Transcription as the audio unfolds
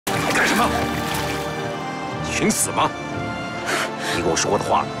干什么？你寻死吗？你跟我说过的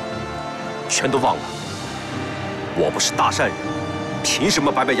话，全都忘了。我不是大善人，凭什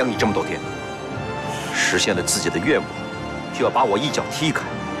么白白养你这么多天？实现了自己的愿望，就要把我一脚踢开？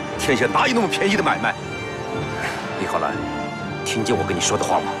天下哪有那么便宜的买卖？李浩然，听见我跟你说的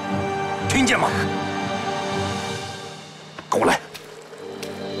话吗？听见吗？跟我来。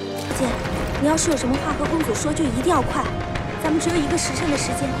姐，你要是有什么话和公子说，就一定要快。咱们只有1个时辰的时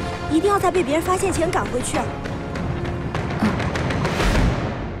间，一定要在被别人发现前赶回去啊！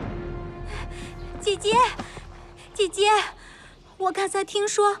姐姐，姐姐，我刚才听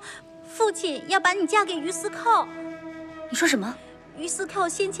说，父亲要把你嫁给于司寇。你说什么？于司寇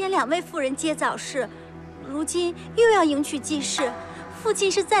先前2位夫人皆早逝，如今又要迎娶继室，父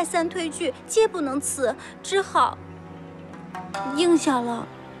亲是再三推拒，皆不能辞，只好应下了。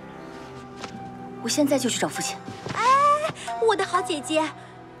我现在就去找父亲。哎，我的好姐姐，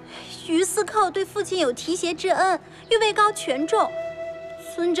于司寇对父亲有提携之恩，又位高权重，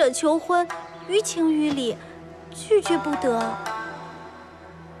孙者求婚，于情于理，拒绝不得。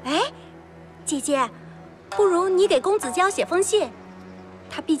哎，姐姐，不如你给公子娇写封信。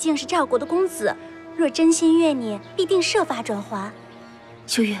他毕竟是赵国的公子，若真心悦你，必定设法转还。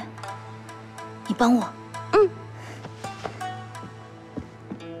秀月，你帮我。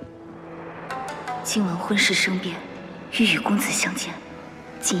今闻婚事生变，欲与公子相见。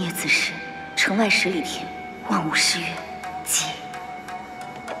今夜子时，城外10里天，万物失约。急。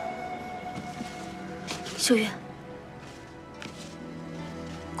秀月，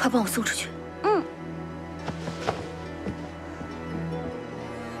快帮我送出去。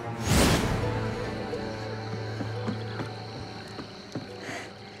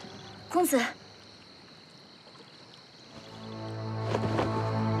公子，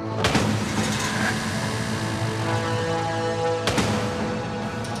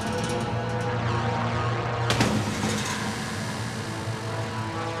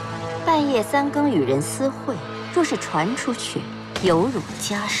半夜3更与人私会，若是传出去，有辱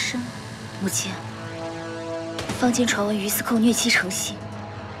家声。母亲，坊间传闻于司寇虐妻成性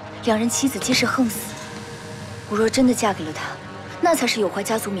，2人妻子皆是横死。我若真的嫁给了他，那才是有坏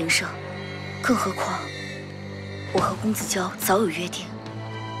家族名声。更何况，我和公子娇早有约定。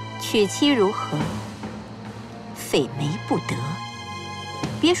娶妻如何？匪媒不得。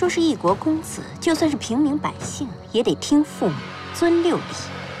别说是一国公子，就算是平民百姓，也得听父母，遵六礼。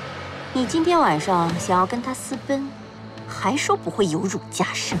你今天晚上想要跟他私奔，还说不会有辱家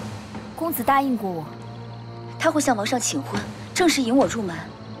声。公子答应过我，他会向王上请婚，正式引我入门。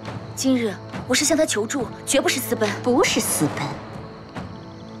今日我是向他求助，绝不是私奔。不是私奔。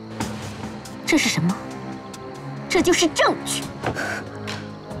这是什么？这就是证据。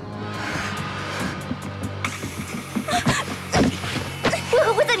为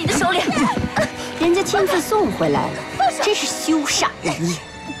何会在你的手里？人家亲自送回来了，真是羞煞人也。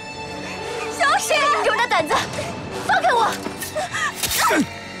小谁你这么大胆子？放开我！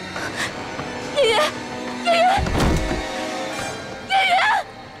月月，月月，月月！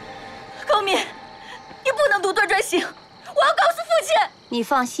高敏，你不能独断专行，我要告诉父亲。你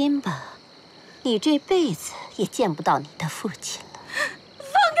放心吧。你这辈子也见不到你的父亲了。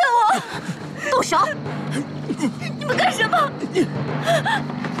放开我！动手！你们干什么？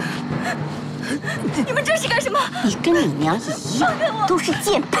你们这是干什么？你跟你娘也一样，都是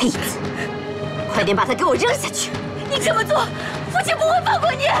贱胚子。快点把他给我扔下去！你这么做，父亲不会放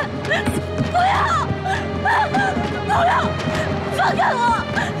过你！不要！不要！放开我！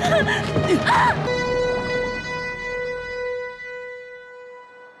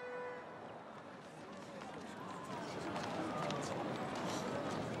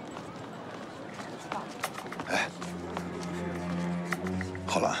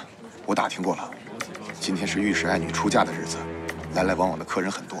浩然，我打听过了，今天是御史爱女出嫁的日子，来来往往的客人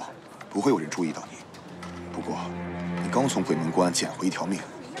很多，不会有人注意到你。不过，你刚从鬼门关捡回一条命，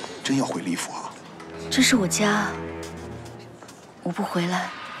真要回李府啊？这是我家，我不回来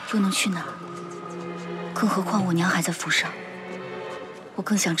又能去哪儿？更何况我娘还在府上，我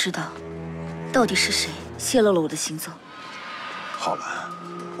更想知道，到底是谁泄露了我的行踪。浩然，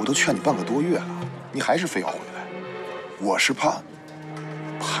我都劝你半个多月了，你还是非要回来，我是怕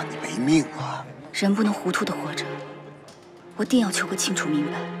你没命啊！人不能糊涂的活着，我定要求个清楚明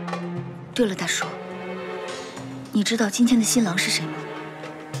白。对了，大叔，你知道今天的新郎是谁吗？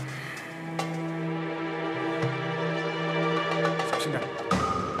小心点！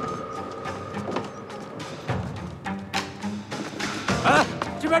哎，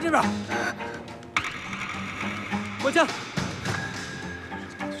这边！回家！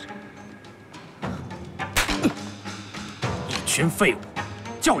一群废物！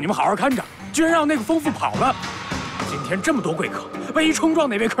叫你们好好看着，居然让那个疯妇跑了。今天这么多贵客，万一冲撞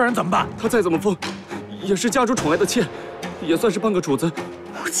哪位客人怎么办？他再怎么疯，也是家主宠爱的妾，也算是半个主子。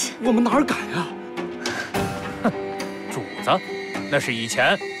母亲，我们哪儿敢呀？哼，主子，那是以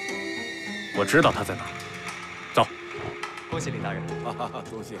前。我知道他在哪儿。走。恭喜李大人！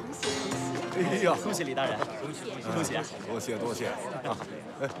多谢。哎呀，恭喜李大人！恭喜！多谢啊！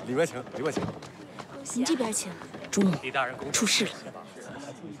哎，里面请，里面请。您这边请。主母，李大人出事了。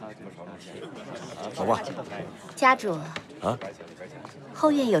走吧。家主啊，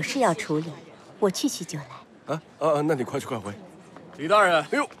后院有事要处理，我去就来。那你快去快回。李大人，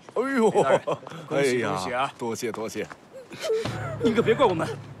哎呦，恭喜恭喜啊！多谢。您可别怪我们，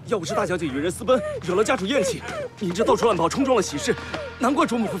要不是大小姐与人私奔，惹了家主厌弃，您这到处乱跑，冲撞了喜事，难怪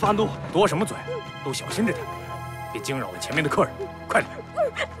主母会发怒。多什么嘴，都小心着点，别惊扰了前面的客人。快点！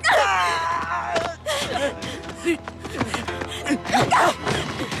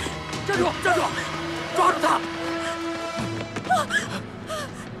站住！抓住他！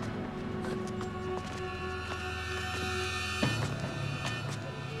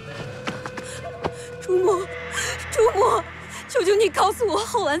主母，求求你告诉我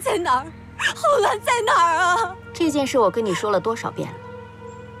浩然在哪儿？浩然在哪儿啊？这件事我跟你说了多少遍了？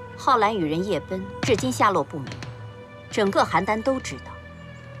浩然与人夜奔，至今下落不明，整个邯郸都知道。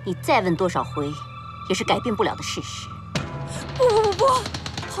你再问多少回，也是改变不了的事实。不，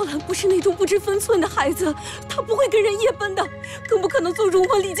浩然不是那种不知分寸的孩子，他不会跟人夜奔的，更不可能做辱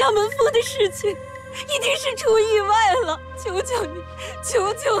没李家门风的事情，一定是出意外了。求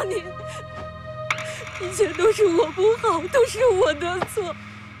求你！一切都是我不好，都是我的错，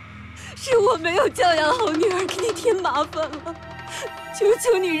是我没有教养好女儿，给你添麻烦了。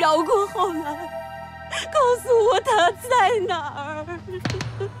求你饶过浩然，告诉我他在哪儿。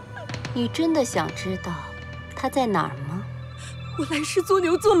你真的想知道他在哪儿吗？我来世做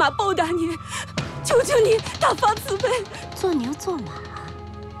牛做马报答你，求你大发慈悲。做牛做马？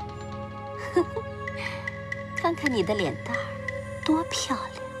看看你的脸蛋儿，多漂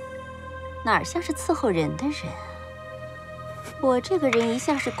亮，哪儿像是伺候人的人？我这个人一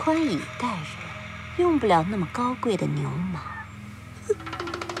向是宽以待人，用不了那么高贵的牛马。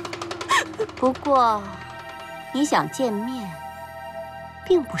不过，你想见面，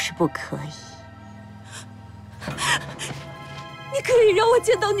并不是不可以。你可以让我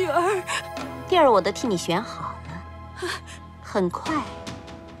见到女儿。地儿我都替你选好了，很快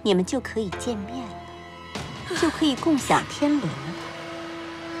你们就可以见面了，就可以共享天伦了。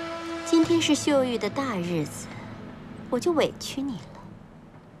今天是秀玉的大日子，我就委屈你了，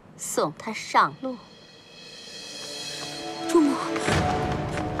送她上路。主母，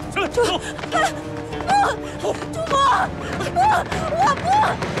主母，我不。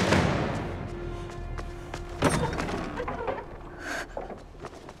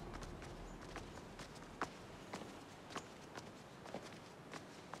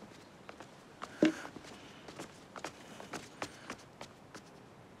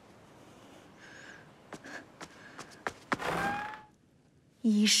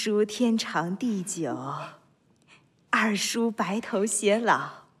一书天长地久，二书白头偕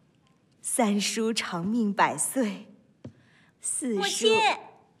老，三书长命百岁，四书……母亲，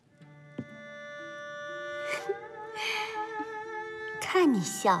看你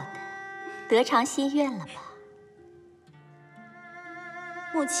笑的，得偿心愿了吧？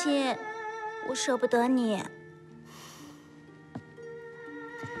母亲，我舍不得你。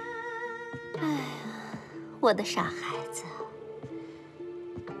哎呀，我的傻孩子。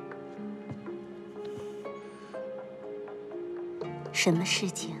什么事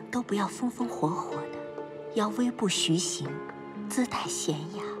情都不要风风火火的，要微步徐行，姿态娴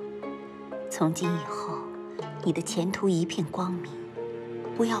雅。从今以后，你的前途一片光明，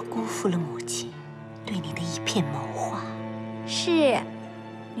不要辜负了母亲对你的一片谋划。是，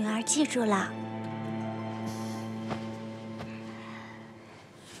女儿记住了。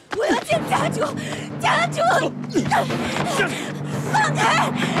我要见家主，家主！放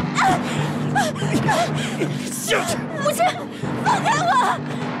开！下去！母亲，放开我！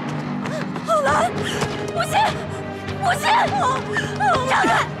浩然，母亲，让开，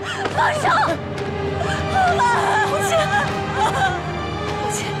放手！浩然，母亲，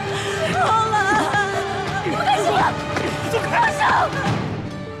浩然，你们干什么？放手！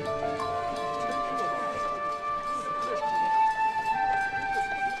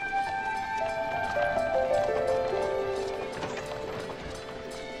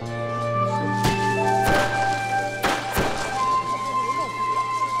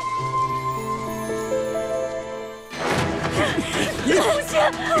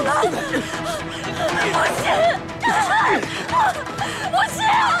母亲，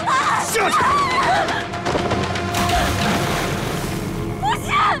下去！父亲！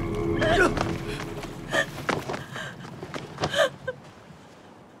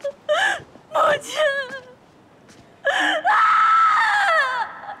母亲！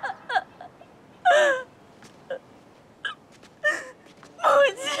母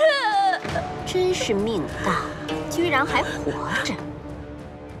亲！真是命大，居然还活着。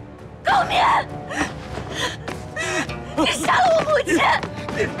高眠，你杀了我母亲！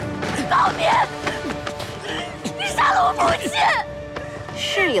高眠，你杀了我母亲！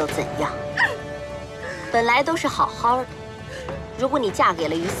是又怎样？本来都是好好的，如果你嫁给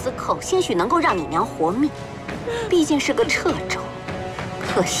了于司寇，兴许能够让你娘活命。毕竟是个掣肘，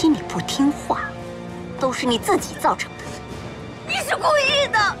可惜你不听话，都是你自己造成的。你是故意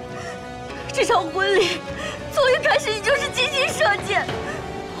的！这场婚礼从一开始你就是精心设计。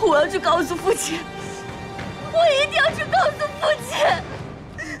我要去告诉父亲，我一定要去告诉父亲。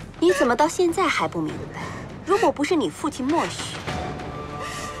你怎么到现在还不明白？如果不是你父亲默许，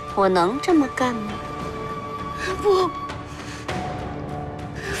我能这么干吗？不，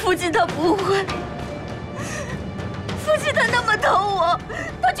父亲他不会。父亲他那么疼我，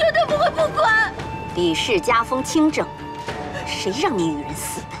他绝对不会不管。李氏家风清正，谁让你与人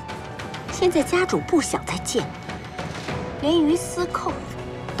私奔？现在家主不想再见你，连于司寇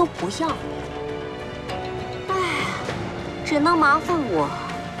都不要你。哎，只能麻烦我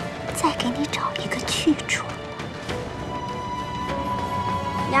再给你找一个去处。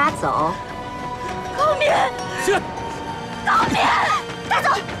押走。高眠，是。高眠，带走，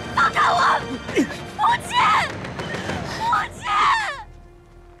放开我！父亲，父亲！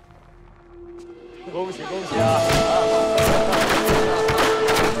恭喜恭喜啊！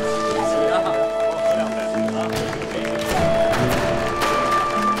恭喜啊！漂亮啊！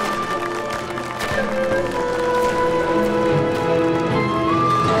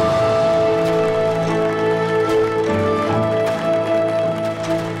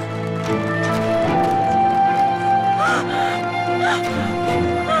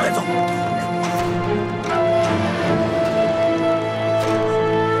带走。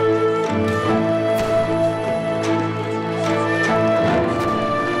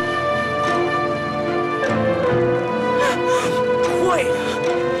会的。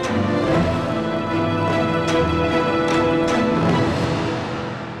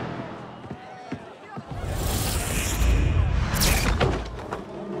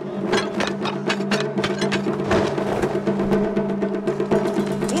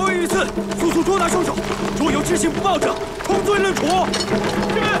我遇刺，速速捉拿凶手，若有知情不报者，通罪论处。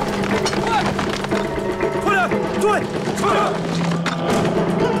这边，快点，追，快点！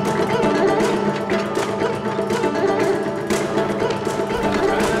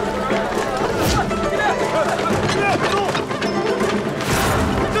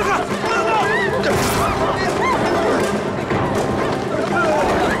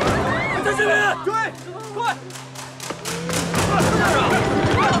在这边，追，快！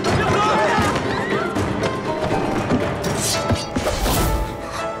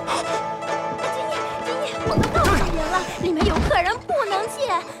我们告诉人了，里面有客人，不能进。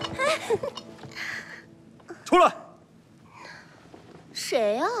出来！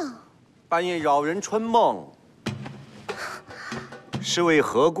谁啊？半夜扰人春梦，是为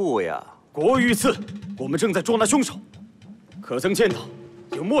何故呀？国遇刺，我们正在捉拿凶手，可曾见到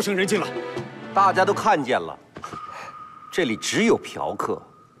有陌生人进来？大家都看见了，这里只有嫖客，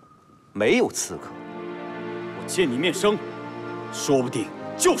没有刺客。我见你面生，说不定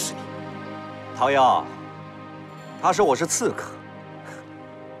就是你。桃夭，他说我是刺客，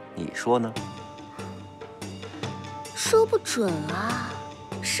你说呢？说不准啊，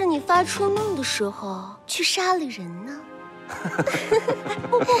是你发春梦的时候去杀了人呢。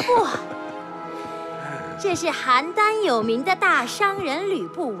不，这是邯郸有名的大商人吕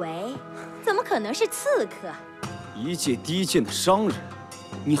不韦，怎么可能是刺客？一介低贱的商人，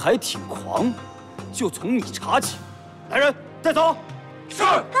你还挺狂，就从你查起。来人，带走。是。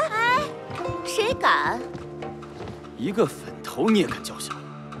哎，谁敢？一个粉头你也敢叫嚣？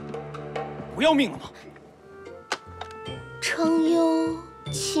不要命了吗？称优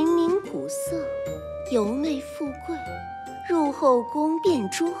其名古色，游媚富贵，入后宫遍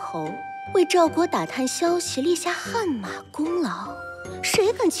诸侯，为赵国打探消息立下汗马功劳，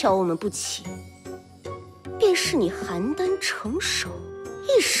谁敢瞧我们不起？便是你邯郸城守，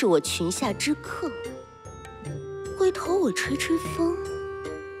亦是我裙下之客。回头我吹吹风，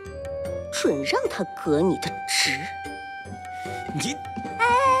准让他革你的职。你，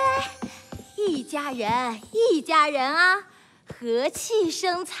一家人，一家人啊，和气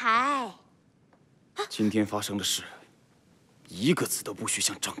生财。今天发生的事，一个字都不许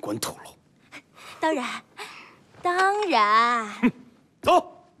向长官透露。当然，当然。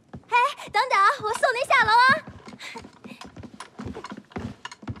走。嘿，等等，我送您下楼啊。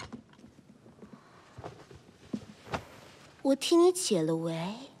我替你解了围，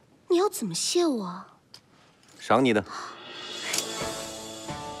你要怎么谢我？赏你的。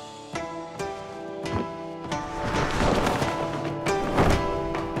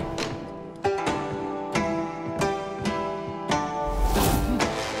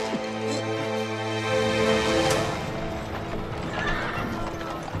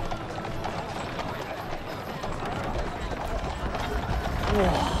哇，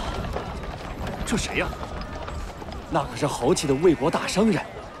这谁呀？那可是豪气的魏国大商人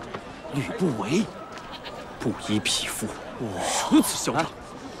吕不韦，布衣匹夫，哇，如此嚣张！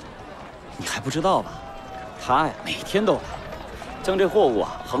你还不知道吧？他呀，每天都来，将这货物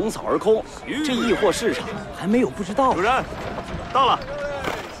啊横扫而空。这易货市场还没有不知道。主人，到了。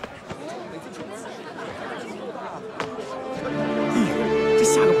哎呦，这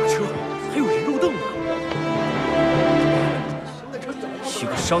下个马车还有人肉凳呢。一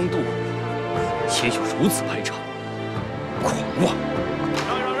个商渡也有如此排场，狂妄！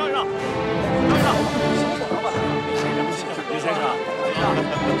让！李先生，李老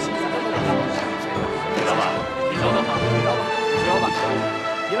板，你找找他。徐老板，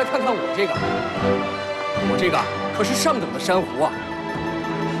你来看看我这个，我这个可是上等的珊瑚啊！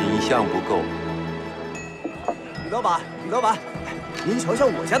品相不够。吕老板，您瞧瞧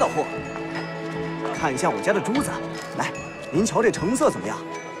我家的货，看一下我家的珠子，来。您瞧这成色怎么样？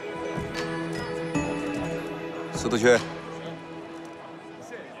司徒缺。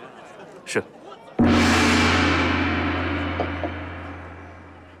是。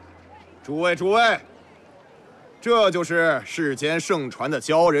诸位，这就是世间盛传的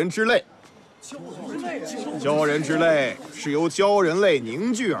鲛人之泪。鲛人之泪是由鲛人泪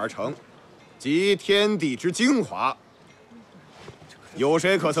凝聚而成，集天地之精华。有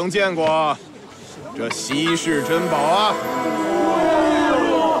谁可曾见过这稀世珍宝啊？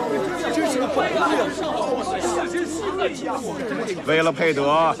为了配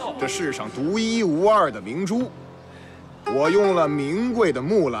得这世上独一无二的明珠，我用了名贵的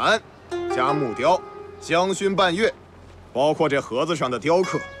木兰加木雕，香薰半月，包括这盒子上的雕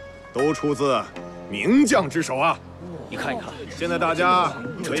刻，都出自名匠之手啊！你看，现在大家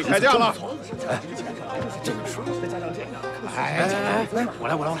可以开价了。这个数，来，我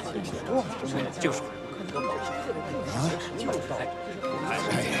来，这个数。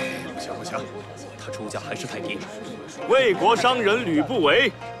不行，他出价还是太低。魏国商人吕不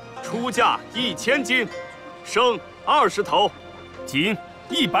韦，出价1000斤，生20头，金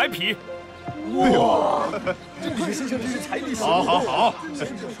100匹。哇，这吕先生真是财力雄厚。好，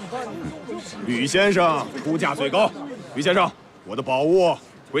吕先生出价最高。吕先生，我的宝物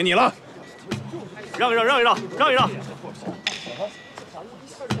归你了。让一让。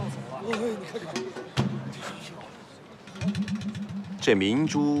这明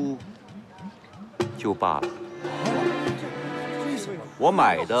珠就罢了，我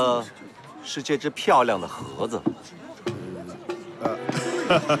买的是这只漂亮的盒子。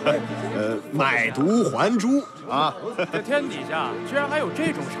买椟还珠啊！这天底下居然还有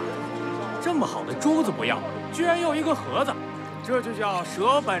这种傻子，这么好的珠子不要，居然要一个盒子，这就叫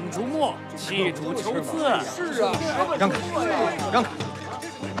舍本逐末，弃主求次。是啊，让开！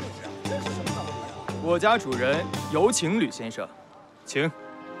我家主人有请吕先生，请。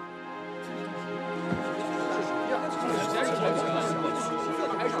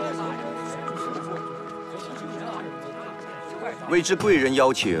未知贵人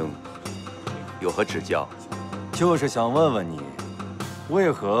邀请，有何指教？就是想问问你，为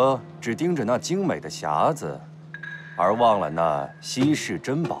何只盯着那精美的匣子，而忘了那稀世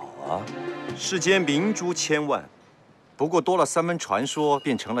珍宝啊？世间明珠千万，不过多了3分传说，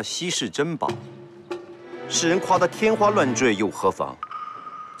变成了稀世珍宝。世人夸得天花乱坠又何妨？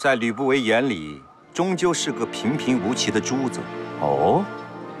在吕不韦眼里，终究是个平平无奇的珠子。哦，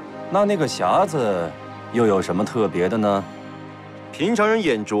那个匣子又有什么特别的呢？平常人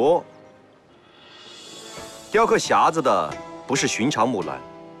眼拙，雕刻匣子的不是寻常木兰，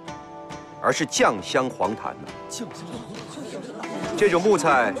而是酱香黄檀呢。这种木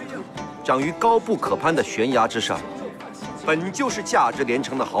材长于高不可攀的悬崖之上，本就是价值连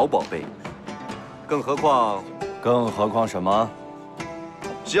城的好宝贝。更何况什么？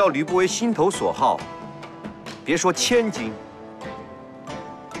只要吕不韦心头所好，别说1000斤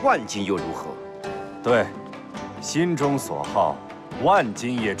，10000斤又如何？对，心中所好，10000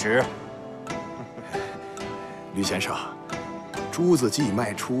斤也值。吕先生，珠子既已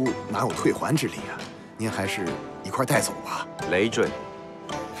卖出，哪有退还之理啊？您还是一块带走吧。累赘。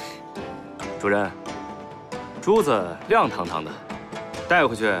主人，珠子亮堂堂的，带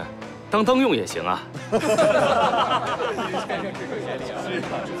回去当灯用也行啊。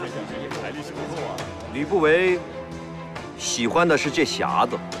吕不韦喜欢的是这匣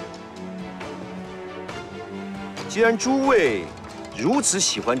子。既然诸位如此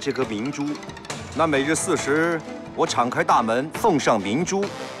喜欢这颗明珠，那每日4时，我敞开大门奉上明珠，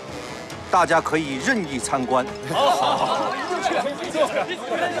大家可以任意参观。好，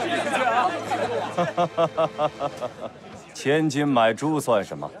千金买珠算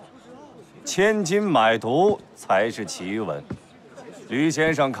什么？千金买椟才是奇闻。吕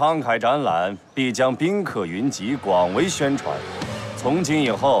先生慷慨展览，必将宾客云集，广为宣传。从今以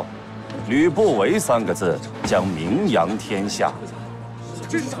后，吕不韦3个字将名扬天下。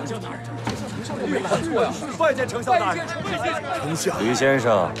真是丞相大人，拜见丞相大人。丞相，吕先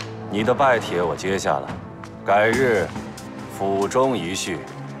生，你的拜帖我接下了，改日府中一叙。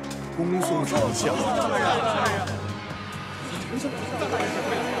恭送丞相。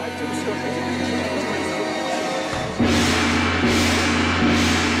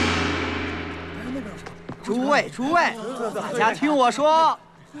诸位，大家听我说，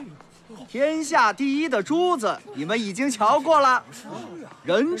天下第一的珠子，你们已经瞧过了。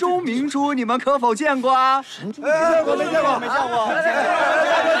人中明珠，你们可否见过啊？没见过。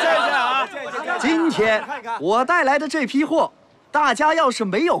今天我带来的这批货，大家要是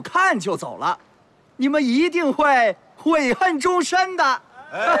没有看就走了，你们一定会悔恨终身的。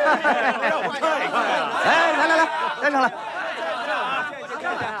让我看一看。哎，来，带上来。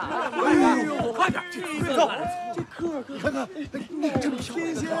哎呦，快点，走。你看看，这么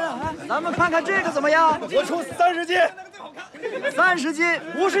新鲜啊！咱们看看这个怎么样？我出30斤，30斤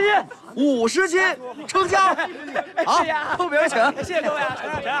，50斤，成交。好，后边请。谢谢各位啊，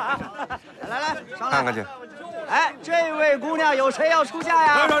来，上来看看去。哎，这位姑娘有谁要出嫁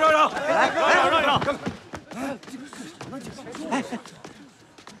呀？让！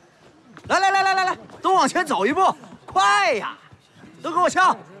来，都往前走一步，快呀！都给我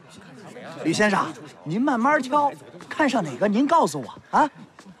敲。吕先生，您慢慢挑，看上哪个您告诉我啊。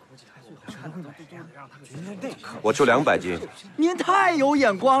我出200斤。您太有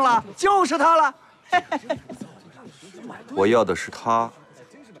眼光了，就是他了。我要的是她。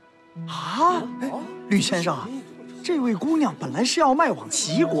啊，吕先生，这位姑娘本来是要卖往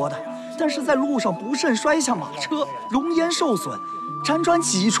齐国的，但是在路上不慎摔下马车，容颜受损，辗转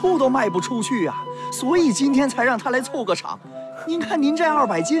几处都卖不出去啊，所以今天才让她来凑个场。您看您这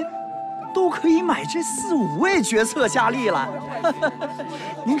200斤。都可以买这4、5位决策佳丽了。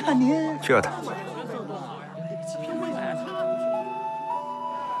您看您这的。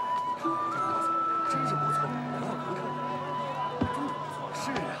真是不错。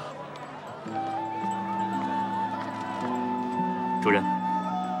是啊。主人，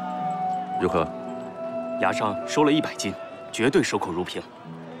如何？牙上收了100斤，绝对守口如瓶。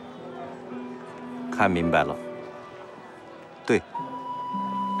看明白了。对。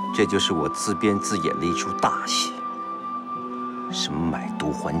这就是我自编自演的一出大戏。什么买椟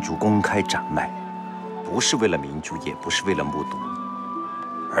还珠，公开展卖，不是为了明珠，也不是为了目睹，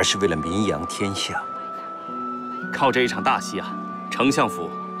而是为了名扬天下。靠这一场大戏啊，丞相府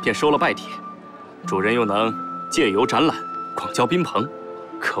便收了拜帖，主人又能借由展览广交宾朋，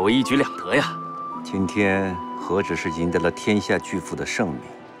可谓一举两得呀。今天何止是赢得了天下巨富的盛名，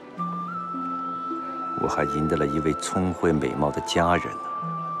我还赢得了一位聪慧美貌的佳人呢。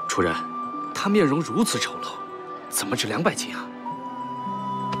主人，她面容如此丑陋，怎么值200斤啊？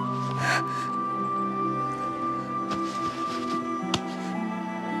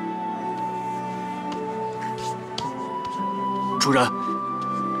主人，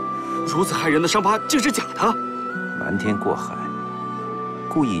如此骇人的伤疤竟是假的？瞒天过海，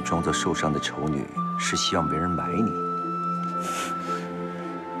故意装作受伤的丑女，是希望没人买你。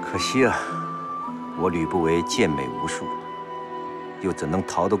可惜啊，我吕不韦健美无数。又怎能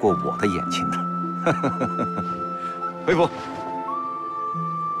逃得过我的眼睛呢？回府。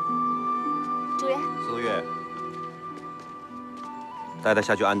主人。4个月，带他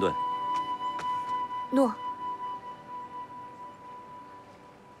下去安顿。诺。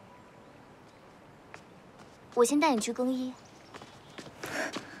我先带你去更衣。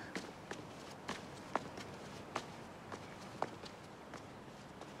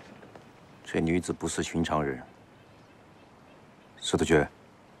这女子不似寻常人。司徒爵，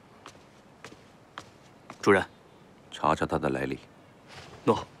主人，查查她的来历。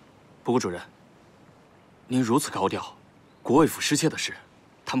诺。不过主人，您如此高调，国卫府失窃的事，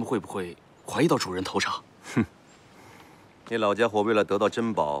他们会不会怀疑到主人头上？哼，那老家伙为了得到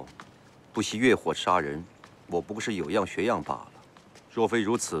珍宝，不惜越火杀人，我不过是有样学样罢了。若非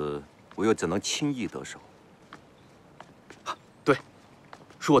如此，我又怎能轻易得手？对，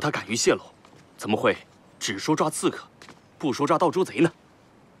若他敢于泄露，怎么会只说抓刺客，不说抓盗珠贼呢？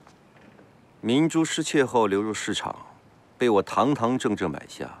明珠失窃后流入市场，被我堂堂正正买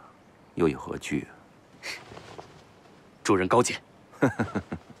下，又有何惧？主人高见。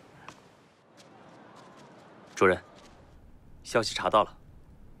主人，消息查到了。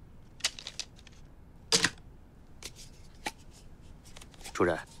主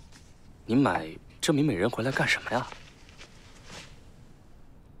人，您买这名美人回来干什么呀？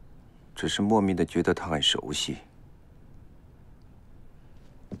只是莫名的觉得她很熟悉。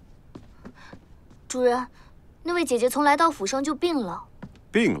主人，那位姐姐从来到府上就病了。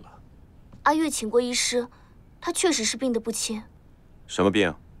病了？阿月请过医师，她确实是病得不轻。什么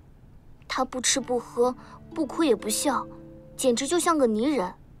病？她不吃不喝，不哭也不笑，简直就像个泥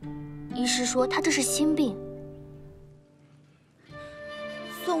人。医师说她这是心病。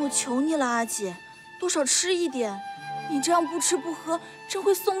算我求你了，阿姐，多少吃一点。你这样不吃不喝，真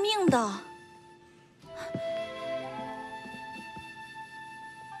会送命的。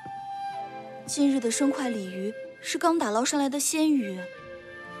今日的生块鲤鱼是刚打捞上来的鲜鱼，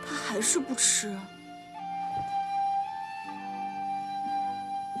他还是不吃。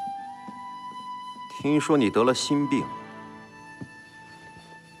听说你得了心病，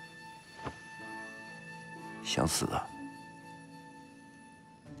想死啊？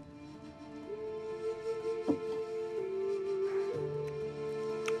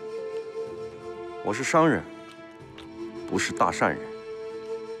我是商人，不是大善人。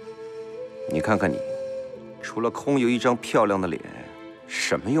你看看你，除了空有一张漂亮的脸，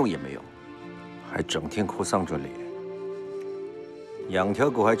什么用也没有，还整天哭丧着脸。养条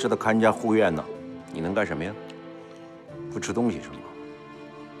狗还知道看家护院呢，你能干什么呀？不吃东西是吗？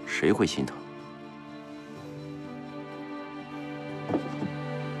谁会心疼？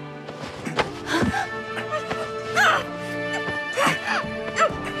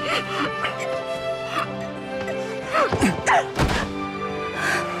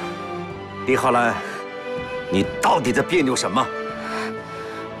李浩然，你到底在别扭什么？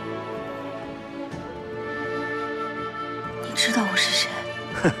你知道我是谁？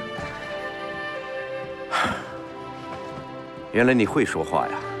哼，原来你会说话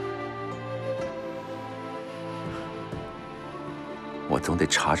呀！我总得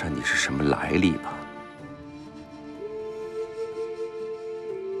查查你是什么来历吧。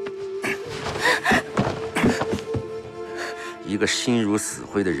一个心如死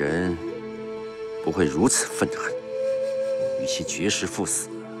灰的人。不会如此愤恨，与其绝食赴死，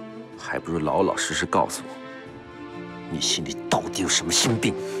还不如老老实实告诉我，你心里到底有什么心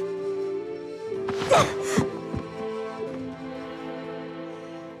病？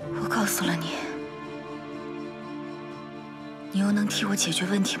我告诉了你，你又能替我解决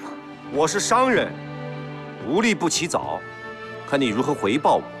问题吗？我是商人，无利不起早，看你如何回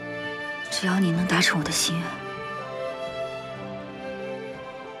报我。只要你能达成我的心愿。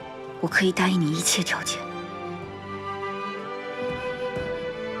我可以答应你一切条件。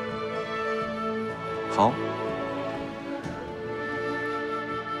好，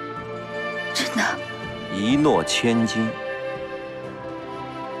真的。一诺千金。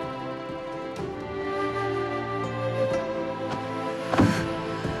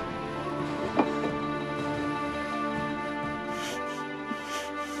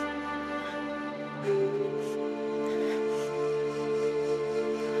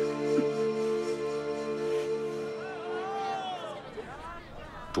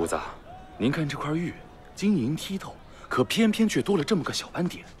主子，您看这块玉，晶莹剔透，可偏偏却多了这么个小斑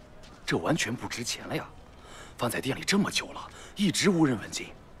点，这完全不值钱了呀！放在店里这么久了，一直无人问津，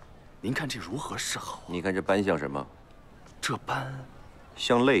您看这如何是好？你看这斑像什么？这斑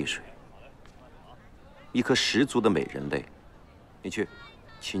像泪水，一颗十足的美人泪。你去，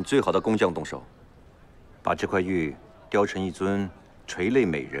请最好的工匠动手，把这块玉雕成一尊垂泪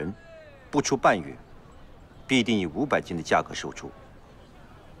美人，不出半月，必定以500金的价格售出。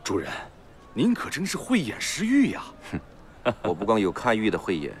主人，您可真是慧眼识玉呀！哼，我不光有看玉的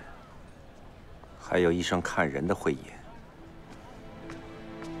慧眼，还有一双看人的慧眼。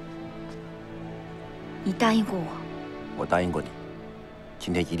你答应过我。我答应过你，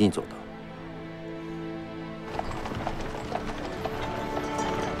今天一定做到。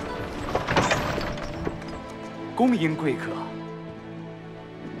恭迎贵客，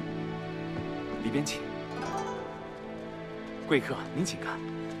里边请。贵客，您请看。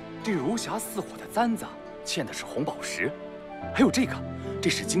这如霞似火的簪子嵌的是红宝石，还有这个，这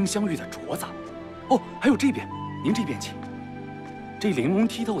是金镶玉的镯子。哦，还有这边，您这边请。这玲珑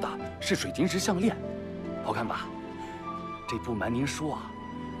剔透的是水晶石项链，好看吧？这不瞒您说啊，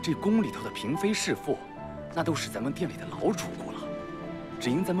这宫里头的嫔妃侍妇，那都是咱们店里的老主顾了。只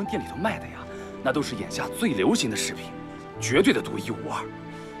因咱们店里头卖的呀，那都是眼下最流行的饰品，绝对的独一无二。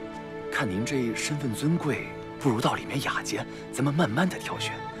看您这身份尊贵，不如到里面雅间，咱们慢慢的挑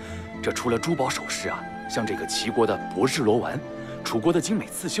选。这除了珠宝首饰啊，像这个齐国的博士罗丸，楚国的精美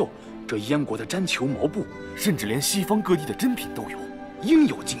刺绣，这燕国的毡裘毛布，甚至连西方各地的珍品都有，应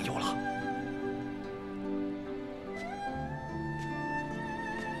有尽有了。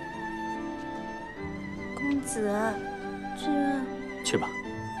公子，这……去吧。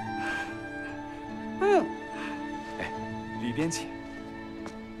嗯。哎，里边请。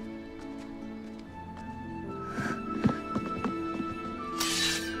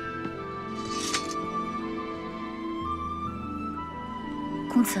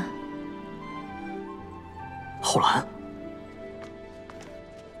公子，浩然，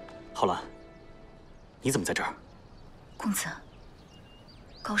浩然，你怎么在这儿？公子，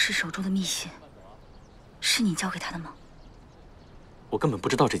高氏手中的密信，是你交给他的吗？我根本不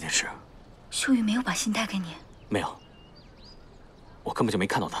知道这件事。秀玉没有把信带给你？没有，我根本就没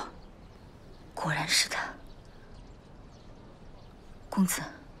看到他。果然是他。公子，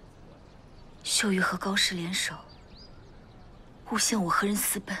秀玉和高氏联手，诬陷我和人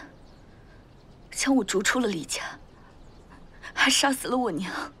私奔，将我逐出了李家，还杀死了我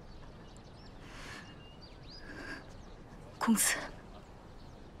娘。公子，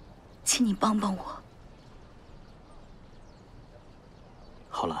请你帮帮我。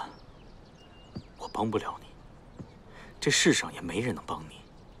浩然，我帮不了你，这世上也没人能帮你。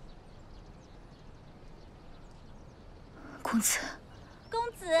公子，公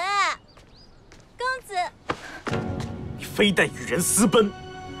子，公子，你非但与人私奔，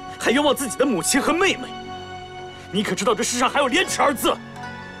还冤枉自己的母亲和妹妹，你可知道这世上还有廉耻二字？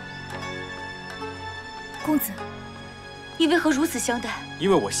公子，你为何如此相待？因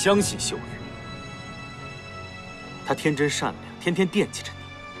为我相信秀玉，她天真善良，天天惦记着你，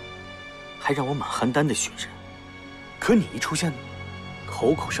还让我满邯郸的寻人。可你一出现，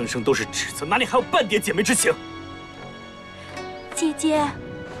口口声声都是指责，哪里还有半点姐妹之情？姐姐，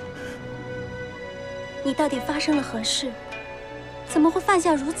你到底发生了何事？怎么会犯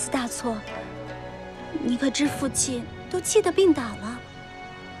下如此大错？你可知父亲都气得病倒了？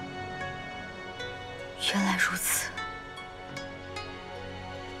原来如此。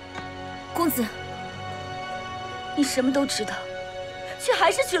公子，你什么都知道，却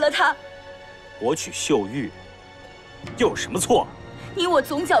还是娶了她。我娶秀玉，又有什么错？你我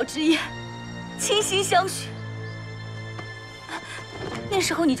总角之夜，倾心相许。那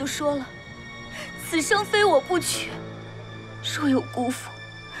时候你就说了，此生非我不娶，若有辜负，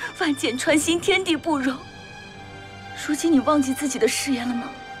万箭穿心，天地不容。如今你忘记自己的誓言了吗？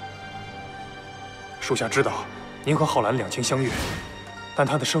属下知道您和浩然两情相悦，但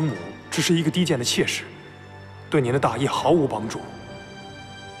他的生母只是一个低贱的妾室，对您的大业毫无帮助。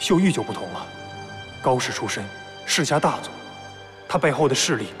秀玉就不同了，高氏出身，世家大族，他背后的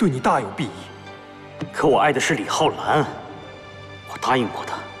势力对你大有裨益。可我爱的是李浩然，我答应过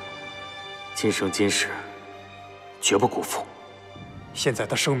他，今生今世绝不辜负。现在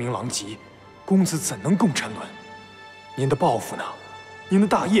他声名狼藉，公子怎能共沉沦？您的抱负呢？您的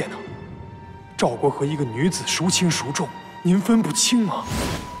大业呢？赵国和一个女子孰轻孰重，您分不清吗？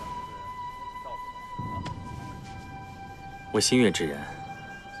我心悦之人，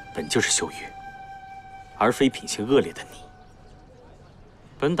本就是秀玉，而非品行恶劣的你。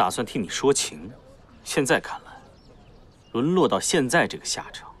本打算替你说情，现在看来，沦落到现在这个下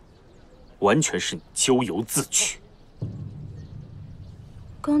场，完全是你咎由自取。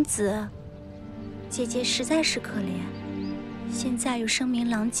公子，姐姐实在是可怜，现在又声名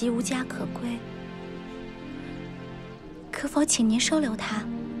狼藉，无家可归。可否请您收留她？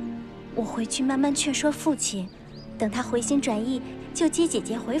我回去慢慢劝说父亲，等他回心转意，就接姐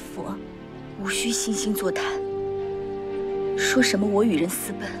姐回府。无需惺惺作态。说什么我与人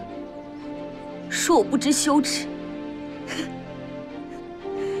私奔，说我不知羞耻，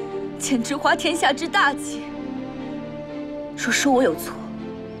简直滑天下之大稽。若说我有错，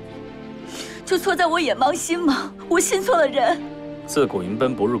就错在我眼盲心盲，我信错了人。自古云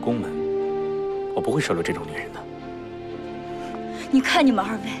奔不入宫门，我不会收留这种女人的。你看你们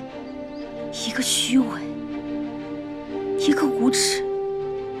二位，一个虚伪，一个无耻，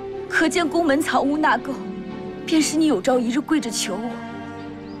可见宫门藏污纳垢，便是你有朝一日跪着求我，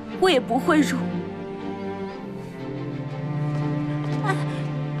我也不会入。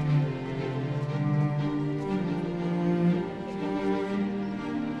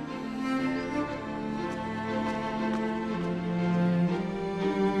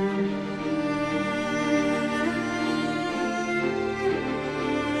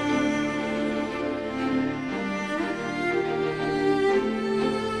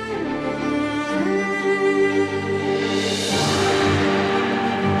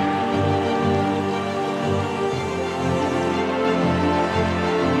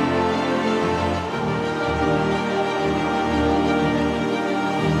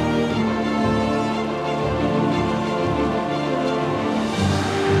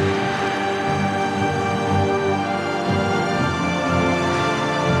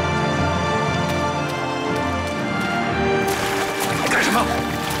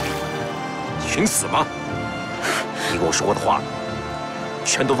寻死吗？你跟我说过的话，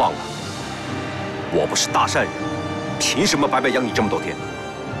全都忘了。我不是大善人，凭什么白白养你这么多天？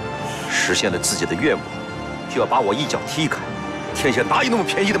实现了自己的愿望，就要把我一脚踢开？天下哪有那么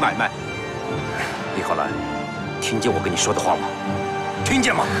便宜的买卖？李浩然，听见我跟你说的话吗？听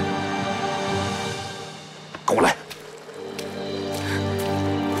见吗？跟我来。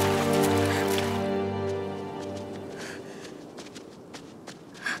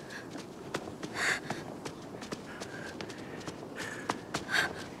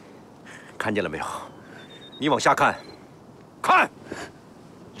看见了没有？你往下看，看，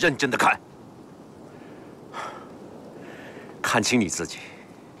认真的看，看清你自己，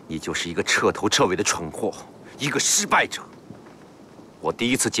你就是一个彻头彻尾的蠢货，一个失败者。我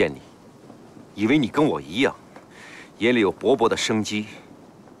第一次见你，以为你跟我一样，眼里有勃勃的生机，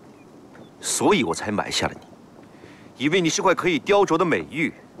所以我才买下了你，以为你是块可以雕琢的美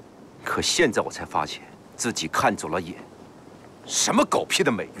玉。可现在我才发现，自己看走了眼，什么狗屁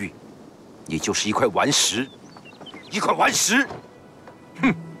的美玉！你就是一块顽石，一块顽石！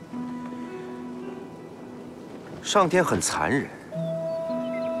哼！上天很残忍，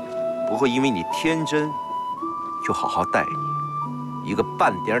不会因为你天真就好好待你。一个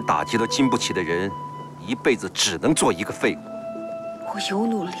半点打击都经不起的人，一辈子只能做一个废物。我有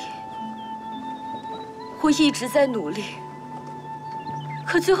努力，我一直在努力，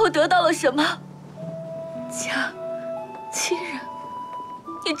可最后得到了什么？家、亲人。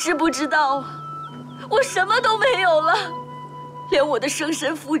你知不知道啊？我什么都没有了，连我的生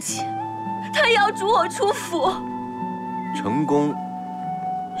身父亲，他也要逐我出府。成功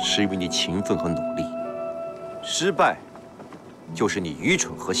是因为你勤奋和努力，失败就是你愚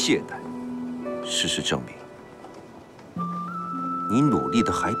蠢和懈怠。事实证明，你努力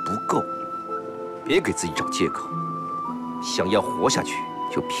的还不够，别给自己找借口。想要活下去，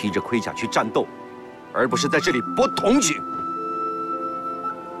就披着盔甲去战斗，而不是在这里博同情。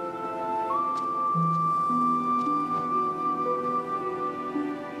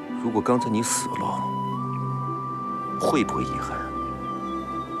如果刚才你死了，会不会遗憾？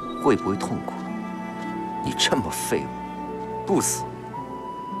会不会痛苦？你这么废物，不死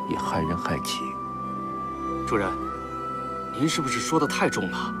也害人害己。主人，您是不是说的太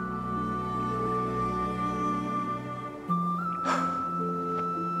重了？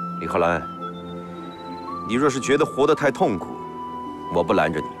李浩然，你若是觉得活得太痛苦，我不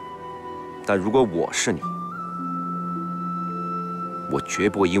拦着你；但如果我是你，我绝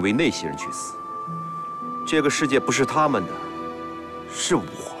不会因为那些人去死。这个世界不是他们的，是我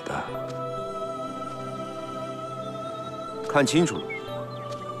的。看清楚了，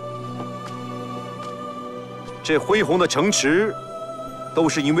这恢宏的城池都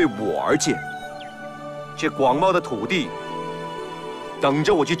是因为我而建，这广袤的土地等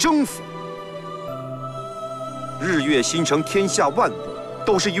着我去征服。日月星辰、天下万物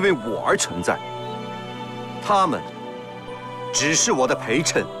都是因为我而存在，他们只是我的陪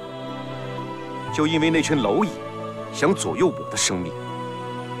衬。就因为那群蝼蚁想左右我的生命，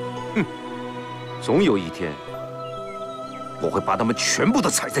哼！总有一天，我会把他们全部都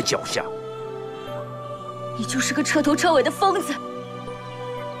踩在脚下。你就是个彻头彻尾的疯子！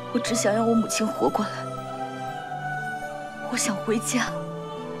我只想让我母亲活过来，我想回家，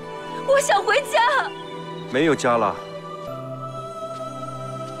我想回家。没有家了，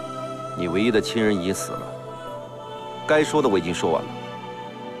你唯一的亲人已经死了，该说的我已经说完了。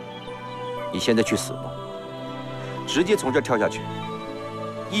你现在去死吧，直接从这儿跳下去，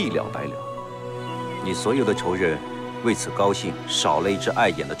一了百了。你所有的仇人为此高兴，少了一只碍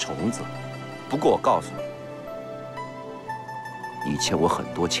眼的虫子。不过我告诉你，你欠我很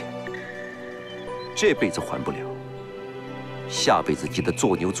多钱，这辈子还不了，下辈子记得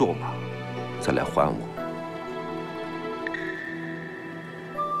做牛做马，再来还我。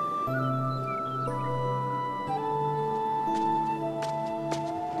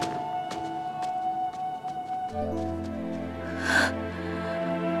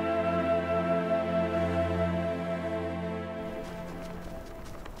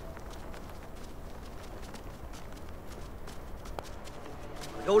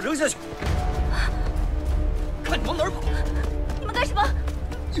给我扔下去！看你往哪儿跑！你们干什么？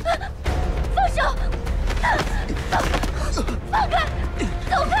放手！放开！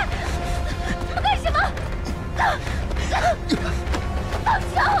走开！你们干什么？放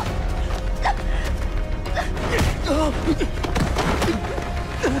手！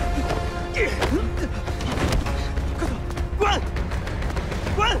滚！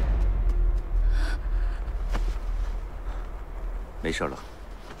滚！没事了。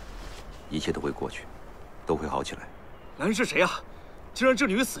一切都会过去，都会好起来。男人是谁啊？竟让置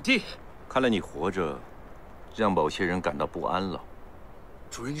你于死地！看来你活着，让某些人感到不安了。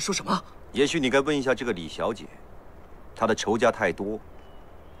主人，你说什么？也许你该问一下这个李小姐，她的仇家太多，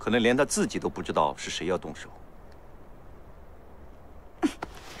可能连她自己都不知道是谁要动手。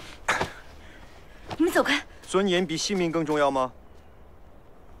你们走开！尊严比性命更重要吗？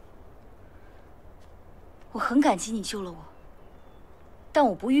我很感激你救了我，但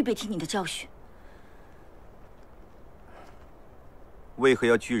我不预备听你的教训。为何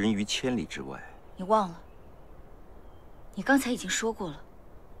要拒人于千里之外？你忘了？你刚才已经说过了，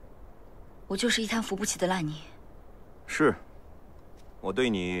我就是一滩扶不起的烂泥。是，我对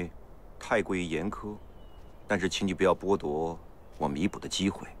你太过于严苛，但是请你不要剥夺我弥补的机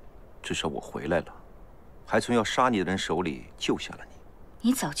会。至少我回来了，还从要杀你的人手里救下了你。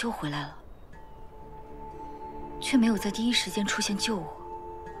你早就回来了，却没有在第一时间出现救我。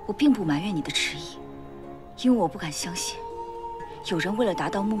我并不埋怨你的迟疑，因为我不敢相信，有人为了达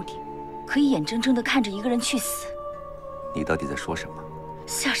到目的，可以眼睁睁地看着一个人去死。你到底在说什么？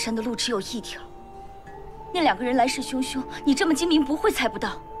下山的路只有一条，那两个人来势汹汹，你这么精明不会猜不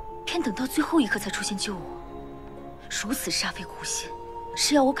到，偏等到最后一刻才出现救我，如此煞费苦心，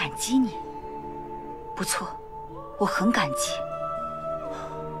是要我感激你？不错，我很感激，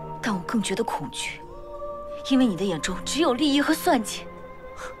但我更觉得恐惧，因为你的眼中只有利益和算计。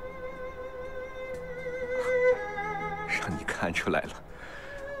让你看出来了，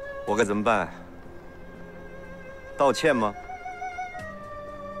我该怎么办？道歉吗？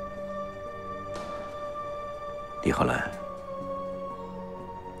李浩然，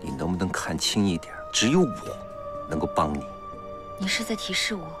你能不能看清一点？只有我能够帮你。你是在提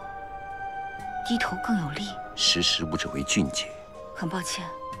示我，低头更有利？识时务者为俊杰。很抱歉，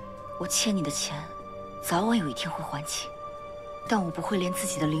我欠你的钱，早晚有一天会还清，但我不会连自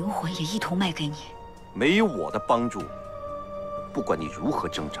己的灵魂也一同卖给你。没有我的帮助，不管你如何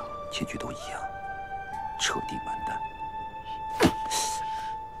挣扎，结局都一样，彻底完蛋。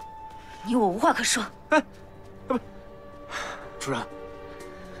你我无话可说。哎，主人，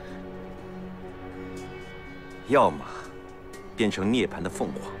要么变成涅槃的凤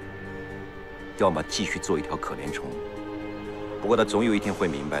凰，要么继续做一条可怜虫。不过他总有一天会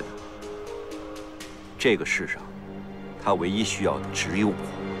明白的，这个世上，他唯一需要的只有我。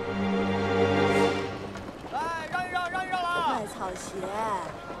哎，让一让，让一让啦！卖草鞋，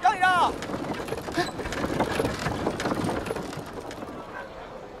让一让！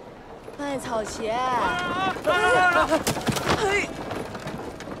卖草鞋。嘿。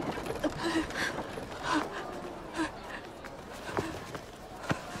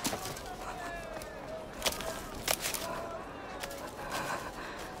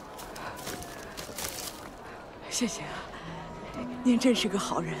谢谢啊，您真是个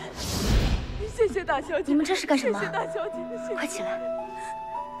好人。谢谢大小姐。你们这是干什么？谢谢大小姐，快起来！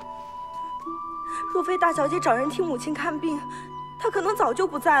若非大小姐找人替母亲看病，她可能早就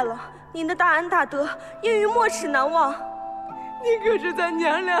不在了。您的大恩大德，英语没齿难忘。你可是咱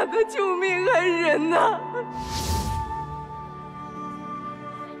娘俩的救命恩人呐！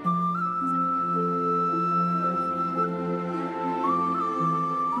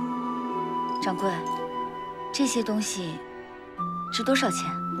掌柜，这些东西值多少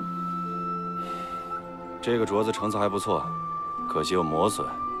钱？这个镯子成色还不错，可惜有磨损。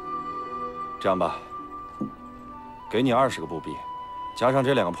这样吧，给你20个布币，加上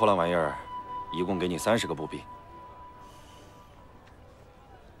这2个破烂玩意儿，一共给你30个布币。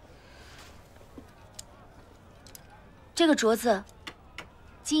这个镯子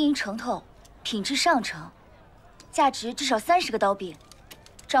晶莹澄透，品质上乘，价值至少30个刀币。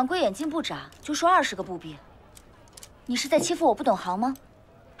掌柜眼睛不眨就说20个布币，你是在欺负我不懂行吗？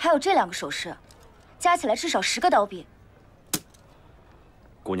还有这2个首饰，加起来至少10个刀币。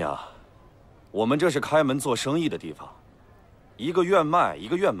姑娘，我们这是开门做生意的地方，一个愿卖，一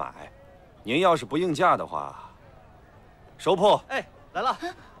个愿买。您要是不应价的话，收铺。哎，来了，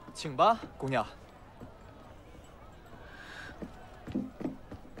请吧，姑娘。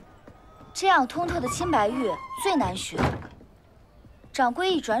这样通透的青白玉最难寻，掌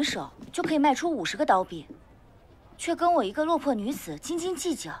柜一转手就可以卖出50个刀币，却跟我一个落魄女子斤斤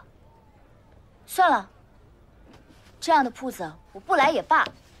计较。算了，这样的铺子我不来也罢。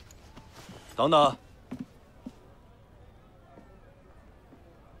等等，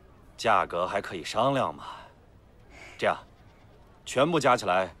价格还可以商量嘛。这样，全部加起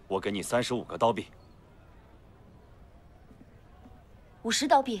来，我给你35个刀币。50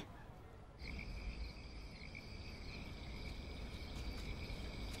刀币。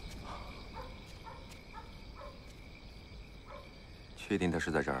确定他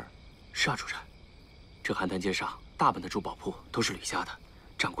是在这儿？是啊，主人。这邯郸街上大半的珠宝铺都是吕家的，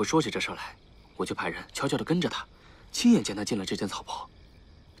掌柜说起这事来，我就派人悄悄地跟着他，亲眼见他进了这间草棚。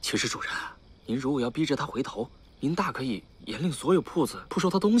其实主人，您如果要逼着他回头，您大可以严令所有铺子不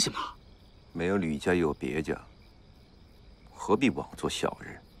收他东西嘛。没有吕家，又有别家，何必枉做小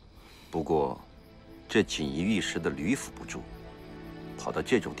人？不过，这锦衣玉食的吕府不住，跑到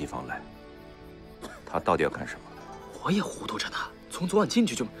这种地方来，他到底要干什么？我也糊涂着呢，从昨晚进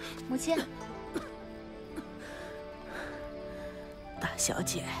去就……母亲，大小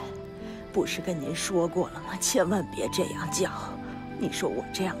姐，不是跟您说过了吗？千万别这样叫。你说我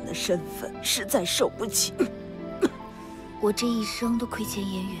这样的身份，实在受不起。我这一生都亏欠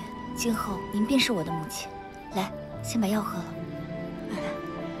燕月，今后您便是我的母亲。来，先把药喝了。来，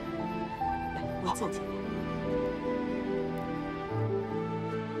我自己。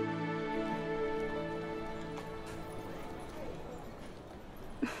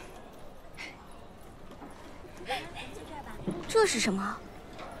这是什么？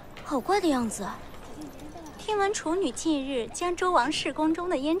好怪的样子。听闻处女近日将周王室宫中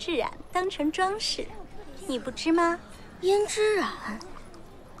的胭脂染当成装饰，你不知吗？胭脂染？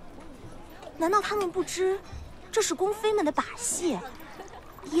难道他们不知这是宫妃们的把戏？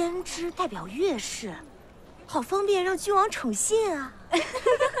胭脂代表月事，好方便让君王宠信啊！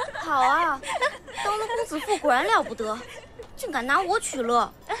好啊，当了公子妇果然了不得，竟敢拿我取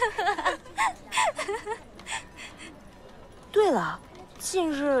乐。对了，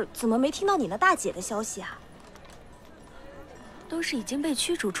近日怎么没听到你那大姐的消息啊？都是已经被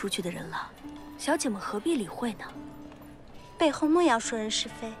驱逐出去的人了，小姐们何必理会呢？背后莫要说人是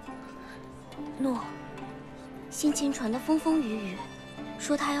非。诺，先前传的风风雨雨，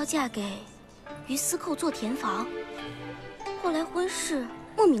说她要嫁给于司寇做田房，后来婚事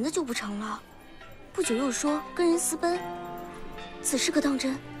莫名的就不成了，不久又说跟人私奔，此事可当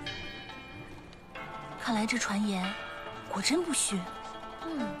真？看来这传言果真不虚。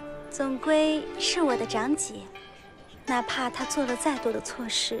总归是我的长姐，哪怕她做了再多的错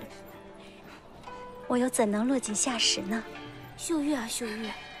事，我又怎能落井下石呢？秀月啊秀月，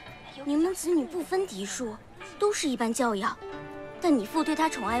你们子女不分嫡庶，都是一般教养，但你父对她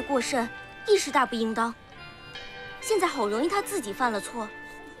宠爱过甚，亦是大不应当。现在好容易她自己犯了错，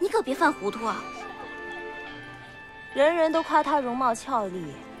你可别犯糊涂啊！人人都夸她容貌俏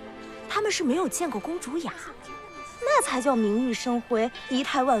丽，他们是没有见过公主雅，那才叫名誉生辉，仪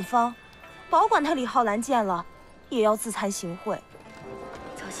态万方。保管他李浩然见了，也要自惭形秽。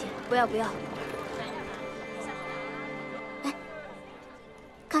曹曦，不要不要！哎，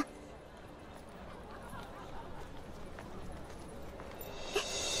看，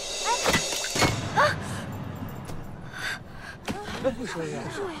不说呀。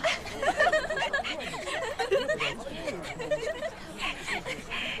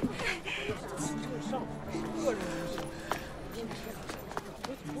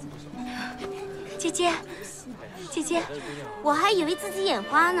姐姐，姐姐，我还以为自己眼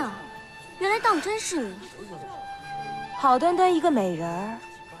花呢，原来当真是你。好端端一个美人儿，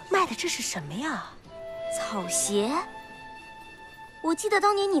卖的这是什么呀？草鞋。我记得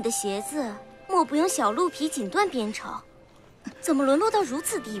当年你的鞋子莫不用小鹿皮锦缎编成，怎么沦落到如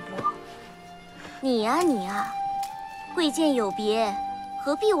此地步？你呀你呀，贵贱有别，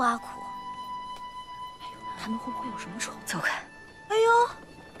何必挖苦？他们会不会有什么仇？走开！哎呦，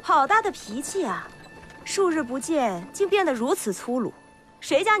好大的脾气啊！数日不见，竟变得如此粗鲁。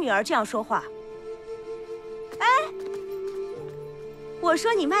谁家女儿这样说话？哎，我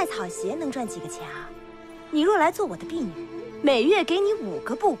说你卖草鞋能赚几个钱啊？你若来做我的婢女，每月给你5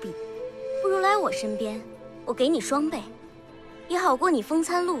个布币。不如来我身边，我给你双倍，也好过你风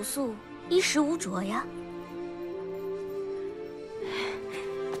餐露宿，衣食无着呀。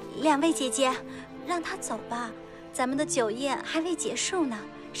两位姐姐，让她走吧，咱们的酒宴还未结束呢，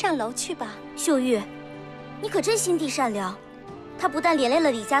上楼去吧。秀玉，你可真心地善良。他不但连累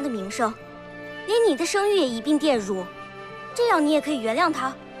了李家的名声，连你的声誉也一并玷辱，这样你也可以原谅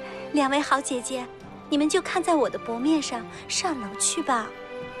他？两位好姐姐，你们就看在我的薄面上，上楼去吧。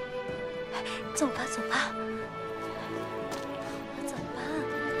走吧，走吧。走吧。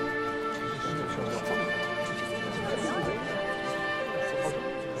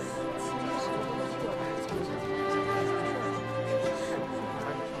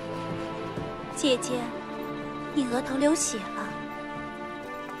姐姐，你额头流血了。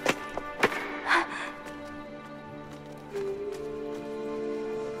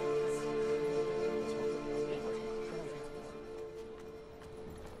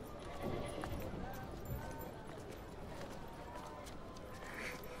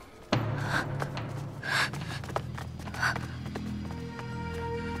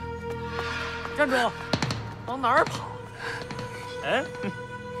站住！往哪儿跑？哎，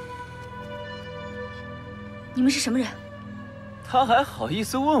你们是什么人？他还好意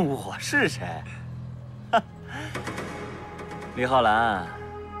思问我是谁？李浩然，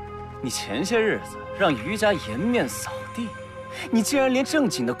你前些日子让余家颜面扫地，你竟然连正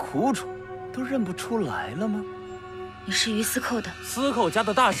经的苦主都认不出来了吗？你是于司寇的司寇家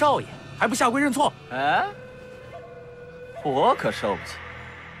的大少爷，还不下跪认错？哎，我可受不起。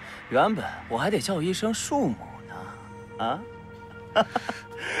原本我还得叫一声庶母呢。啊？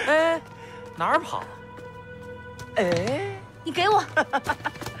哎，哪儿跑？哎，你给我！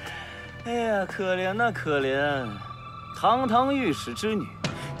哎呀，可怜呐，可怜！堂堂御史之女，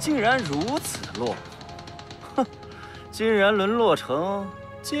竟然如此落魄，哼，竟然沦落成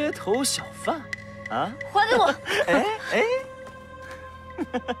街头小贩啊！还给我！哎哎，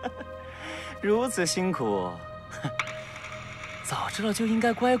如此辛苦，早知道就应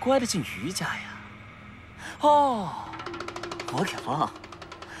该乖乖的进余家呀。哦，我给忘了，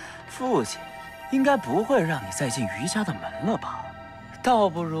父亲应该不会让你再进余家的门了吧？倒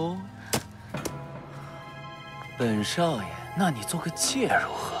不如本少爷纳你做个妾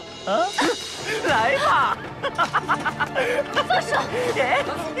如何？啊，来吧！放手！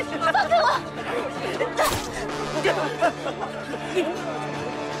放开我！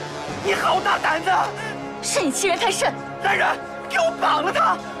你好大胆子！是你欺人太甚！来人，给我绑了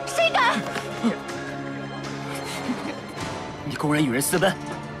他！谁敢！你公然与人私奔，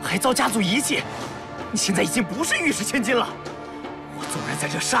还遭家族遗弃，你现在已经不是御史千金了。我纵然在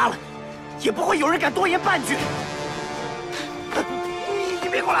这杀了你，也不会有人敢多言半句。你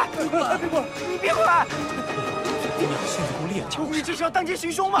别过来！你别过来！你要现在给我练就！你这是要当街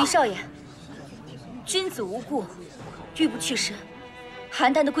行凶吗？于少爷，君子无故，玉不去身。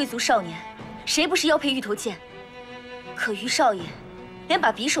邯郸的贵族少年，谁不是腰佩玉头剑？可于少爷，连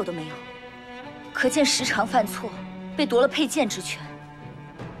把匕首都没有，可见时常犯错，被夺了佩剑之权。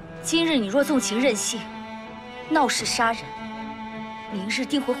今日你若纵情任性，闹事杀人，明日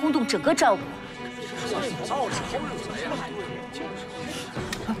定会轰动整个赵国。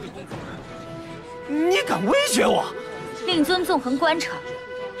你敢威胁我？令尊纵横官场，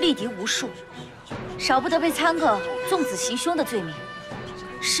力敌无数，少不得被参个纵子行凶的罪名。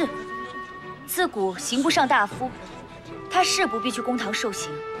是，自古刑不上大夫，他是不必去公堂受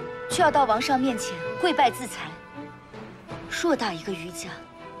刑，却要到王上面前跪拜自裁。偌大一个余家，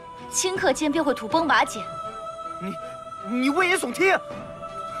顷刻间便会土崩瓦解。你危言耸听，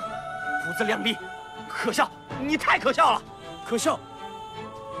不自量力，可笑！你太可笑了，可笑！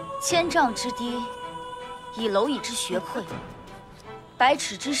千丈之堤，以蝼蚁之穴溃；百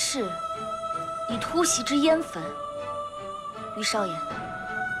尺之势，以突袭之烟焚。于少爷，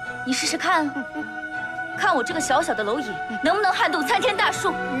你试试看，看我这个小小的蝼蚁能不能撼动参天大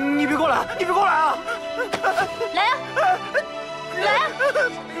树？你别过来！你别过来啊！来啊！来啊！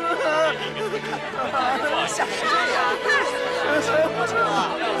想这样？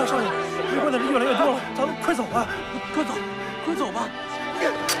大少爷，围观的人越来越多了，咱们快走吧！快走，快走吧！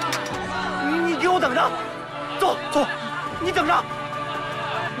你给我等着！走走，你等着！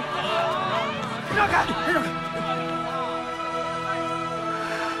让开，让开！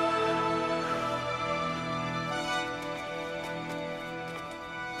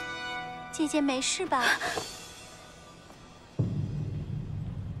姐姐没事吧？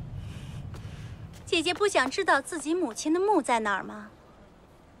姐姐不想知道自己母亲的墓在哪儿吗？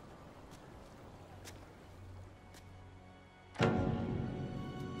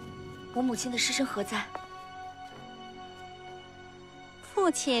我母亲的尸身何在？父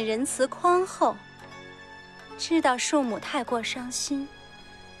亲仁慈宽厚，知道庶母太过伤心，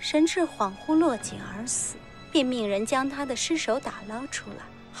神志恍惚落井而死，便命人将她的尸首打捞出来，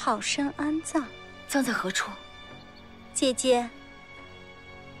好生安葬。葬在何处？姐姐，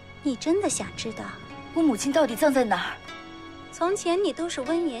你真的想知道我母亲到底葬在哪儿？从前你都是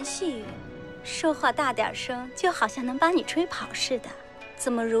温言细语，说话大点声，就好像能把你吹跑似的。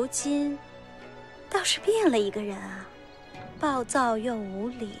怎么如今倒是变了一个人啊？暴躁又无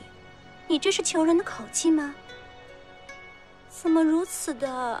礼，你这是求人的口气吗？怎么如此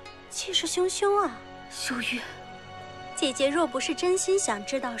的气势汹汹啊？秀玉，姐姐若不是真心想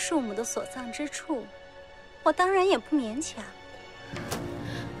知道庶母的所葬之处，我当然也不勉强。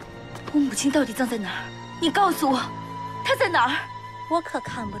我母亲到底葬在哪儿？你告诉我，她在哪儿？我可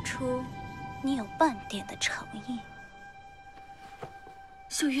看不出你有半点的诚意。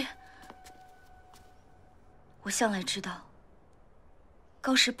秀玉，我向来知道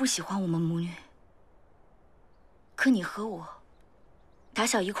高氏不喜欢我们母女，可你和我打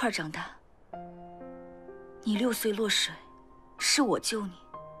小一块儿长大，你6岁落水，是我救你；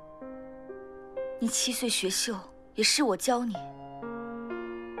你7岁学绣，也是我教你；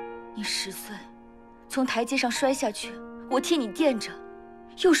你10岁从台阶上摔下去，我替你垫着，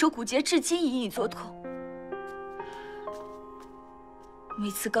右手骨节至今隐隐作痛。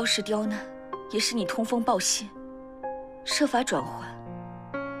每次高氏刁难，也是你通风报信，设法转还，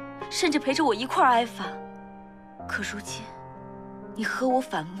甚至陪着我一块儿挨罚。可如今，你和我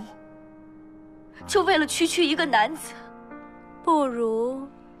反目，就为了区区一个男子，不如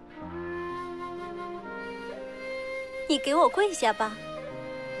你给我跪下吧。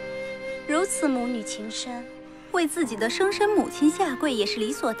如此母女情深，为自己的生身母亲下跪也是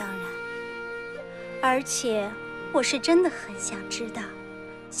理所当然。而且，我是真的很想知道，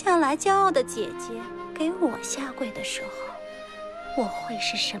向来骄傲的姐姐给我下跪的时候，我会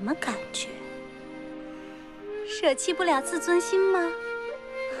是什么感觉？舍弃不了自尊心吗？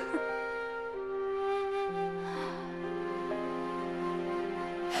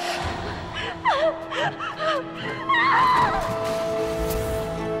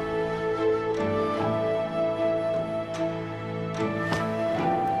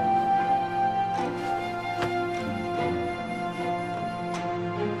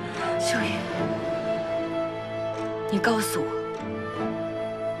秀玉，你告诉我，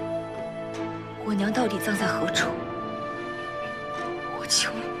我娘到底葬在何处？我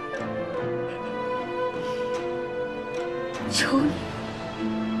求你，求你，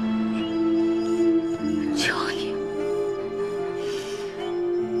求你，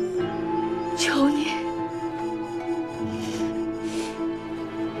求你，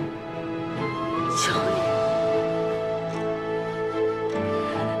求你！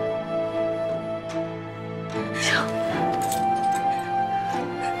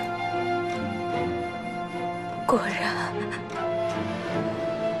果然，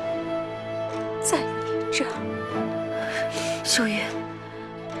在你这儿。秀玉，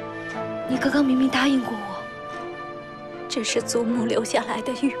你刚刚明明答应过我，这是祖母留下来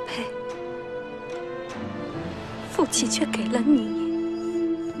的玉佩，父亲却给了你。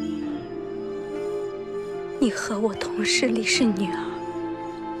你和我同是李氏女儿，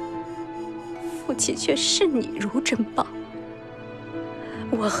父亲却视你如珍宝。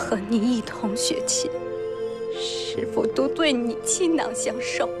我和你一同学琴，师父都对你倾囊相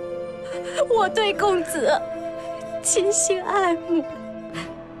授，我对公子倾心爱慕，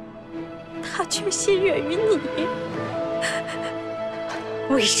他却心远于你。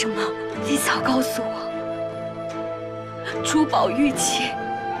为什么你早告诉我？珠宝玉器，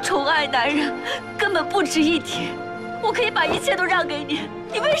宠爱男人根本不值一提，我可以把一切都让给你，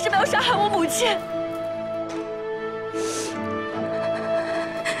你为什么要杀害我母亲？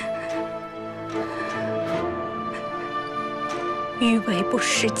欲为不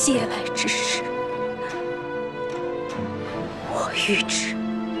食嗟来之食，我欲之，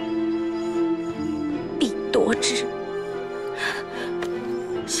必夺之。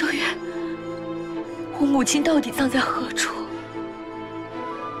秀玉，我母亲到底葬在何处？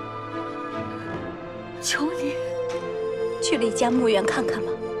求你去李家墓园看看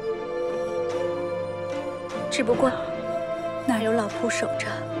吧。只不过那儿有老仆守着，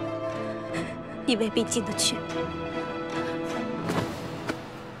你未必进得去。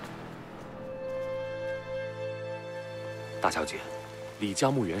大小姐，李家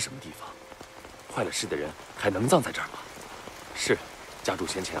墓园什么地方？坏了事的人还能葬在这儿吗？是，家主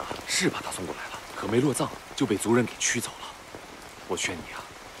先前啊是把他送过来了，可没落葬就被族人给驱走了。我劝你啊，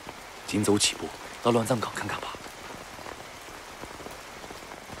紧走几步到乱葬岗看看吧。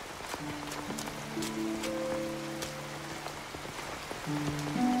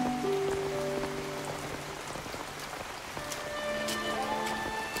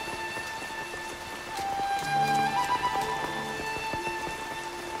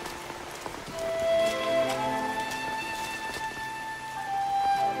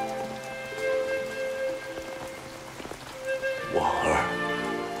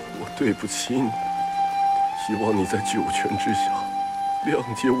对不起你，希望你在九泉之下谅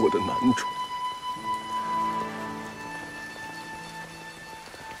解我的难处。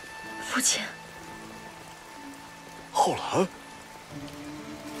父亲，浩然，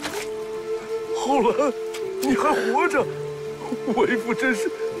浩然，你还活着，为父真是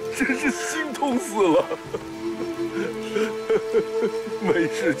心痛死了。没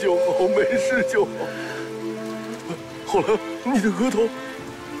事就好，没事就好。浩然，你的额头。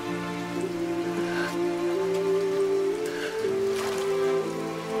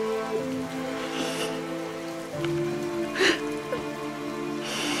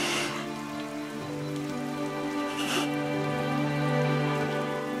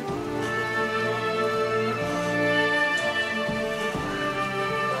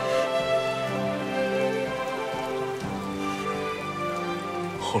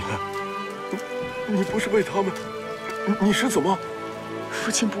浩然，你不是为他们，你是怎么？父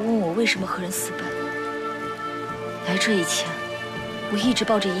亲不问我为什么和人私奔。来这以前，我一直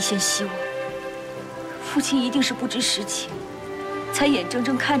抱着一线希望，父亲一定是不知实情，才眼睁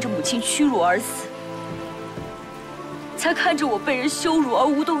睁看着母亲屈辱而死，才看着我被人羞辱而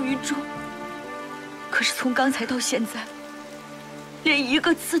无动于衷。可是从刚才到现在，连一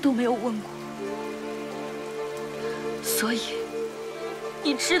个字都没有问过。所以，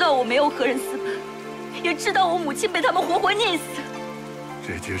你知道我没有和人私奔，也知道我母亲被他们活活溺死。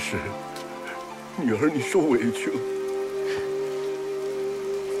这件事，女儿你受委屈了。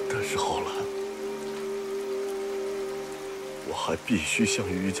但是浩然，我还必须向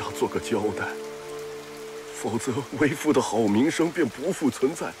于家做个交代，否则为父的好名声便不复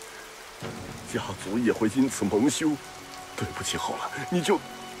存在，家族也会因此蒙羞。对不起，浩然，你就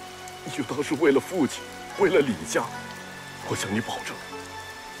当是为了父亲，为了李家，我向你保证，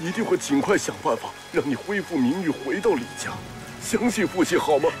一定会尽快想办法让你恢复名誉，回到李家。相信父亲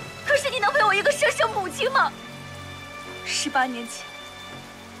好吗？可是你能陪我一个生身母亲吗？18年前，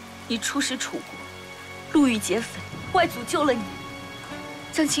你出使楚国，路遇劫匪，外祖救了你，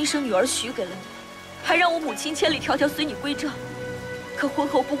将亲生女儿许给了你，还让我母亲千里迢迢随你归赵。可婚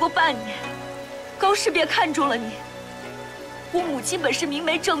后不过半年，高氏便看中了你。我母亲本是明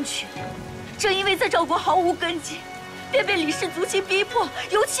媒正娶，正因为在赵国毫无根基，便被李氏族亲逼迫，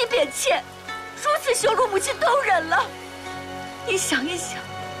尤其贬妾，如此羞辱母亲都忍了。你想一想，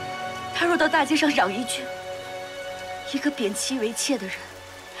他若到大街上嚷一句“一个贬妻为妾的人，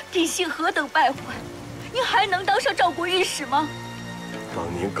秉性何等败坏”，你还能当上赵国御史吗？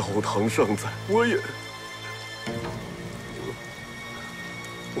当年高堂尚在，我也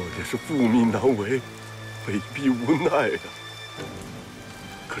是父命难违，被逼无奈的。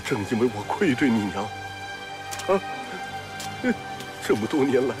可正因为我愧对你娘，这么多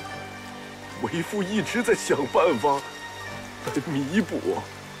年来，为父一直在想办法来弥补。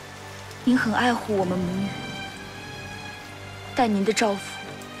您很爱护我们母女，但您的照拂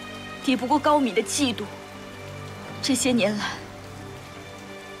抵不过高敏的嫉妒。这些年来，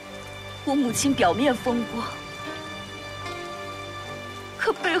我母亲表面风光，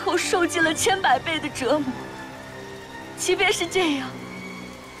可背后受尽了千百倍的折磨。即便是这样，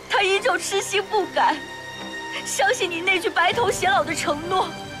她依旧痴心不改，相信你那句白头偕老的承诺。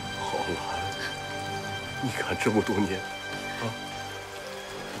浩然，你看这么多年，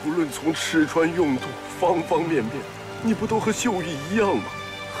无论从吃穿用度方方面面，你不都和秀玉一样吗？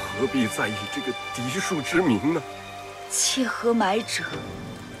何必在意这个嫡庶之名呢？妾和买者，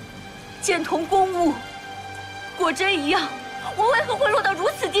见同公务，果真一样，我为何会落到如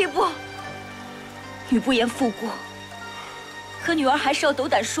此地步？女不言负过，可女儿还是要斗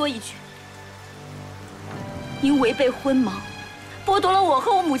胆说一句：您违背婚盟，剥夺了我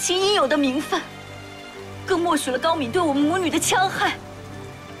和我母亲应有的名分，更默许了高敏对我们母女的戕害。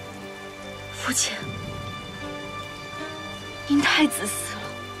父亲，您太自私了。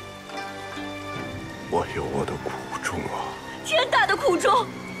我有我的苦衷啊！天大的苦衷，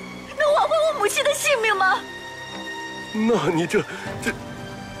能挽回我母亲的性命吗？那你这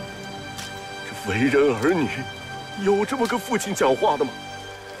为人儿女，有这么跟父亲讲话的吗？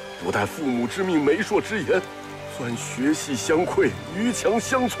不待父母之命，媒妁之言，算学系相馈，馀强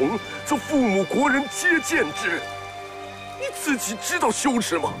相从，则父母国人皆见之。你自己知道羞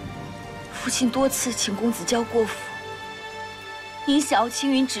耻吗？父亲多次请公子交过府，您想要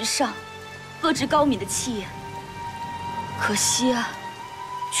青云直上，遏制高敏的气焰，可惜啊，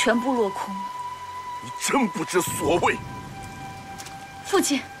全部落空了。你真不知所谓！父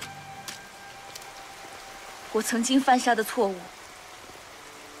亲，我曾经犯下的错误，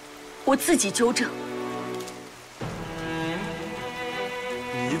我自己纠正。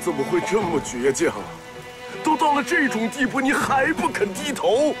你怎么会这么倔强啊？都到了这种地步，你还不肯低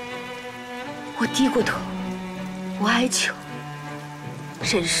头？我低过头，我哀求、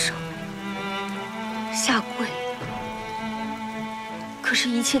忍受、下跪，可是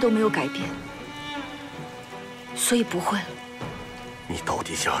一切都没有改变，所以不会了。你到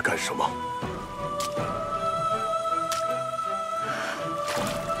底想要干什么？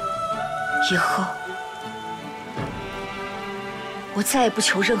以后，我再也不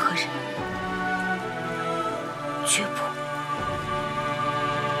求任何人，绝不。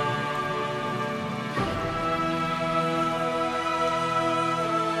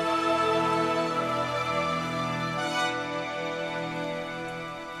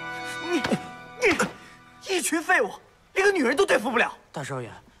一群废物，连个女人都对付不了。大少爷，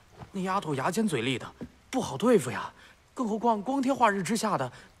那丫头牙尖嘴利的，不好对付呀。更何况光天化日之下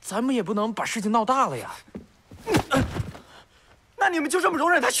的，咱们也不能把事情闹大了呀。那你们就这么容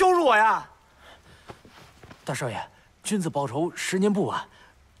忍她羞辱我呀？大少爷，君子报仇10年不晚。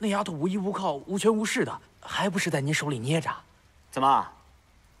那丫头无依无靠、无权无势的，还不是在您手里捏着？怎么？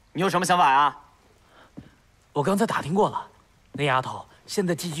你有什么想法呀？我刚才打听过了，那丫头现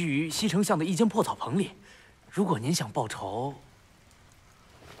在寄居于西城巷的一间破草棚里。如果您想报仇，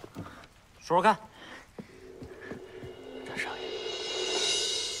说说看。大少爷，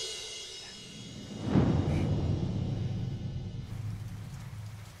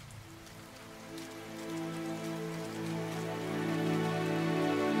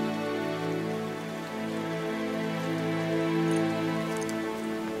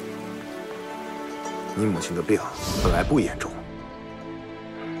你母亲的病本来不严重，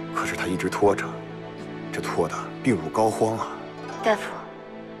可是她一直拖着，这拖得病入膏肓啊！大夫，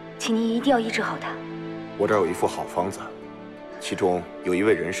请您一定要医治好她。我这儿有一副好方子，其中有一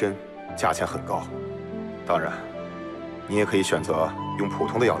味人参，价钱很高。当然，你也可以选择用普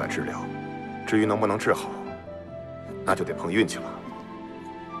通的药来治疗。至于能不能治好，那就得碰运气了。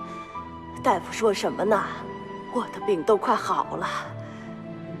大夫说什么呢？我的病都快好了，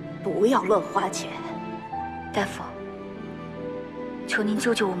不要乱花钱。大夫，求您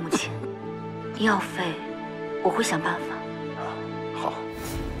救救我母亲，医药费我会想办法。好。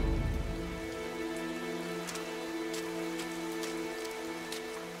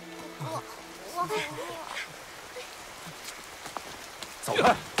走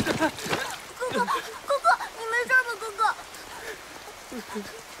开！哥哥，你没事吧？哥哥，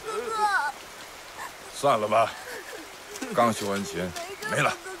算了吧，刚修完琴，没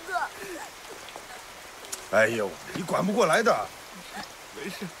了。哥哥，哎呦，你管不过来的。没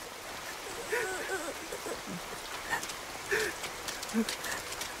事。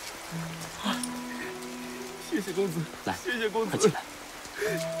谢谢公子，来，谢谢公子，快起来。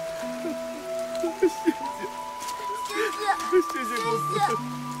谢谢公子，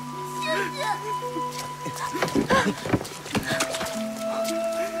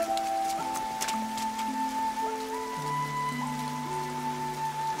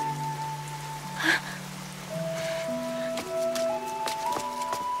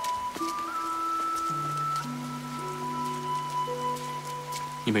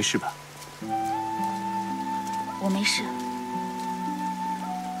你没事吧？我没事。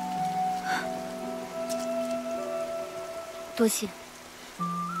多谢。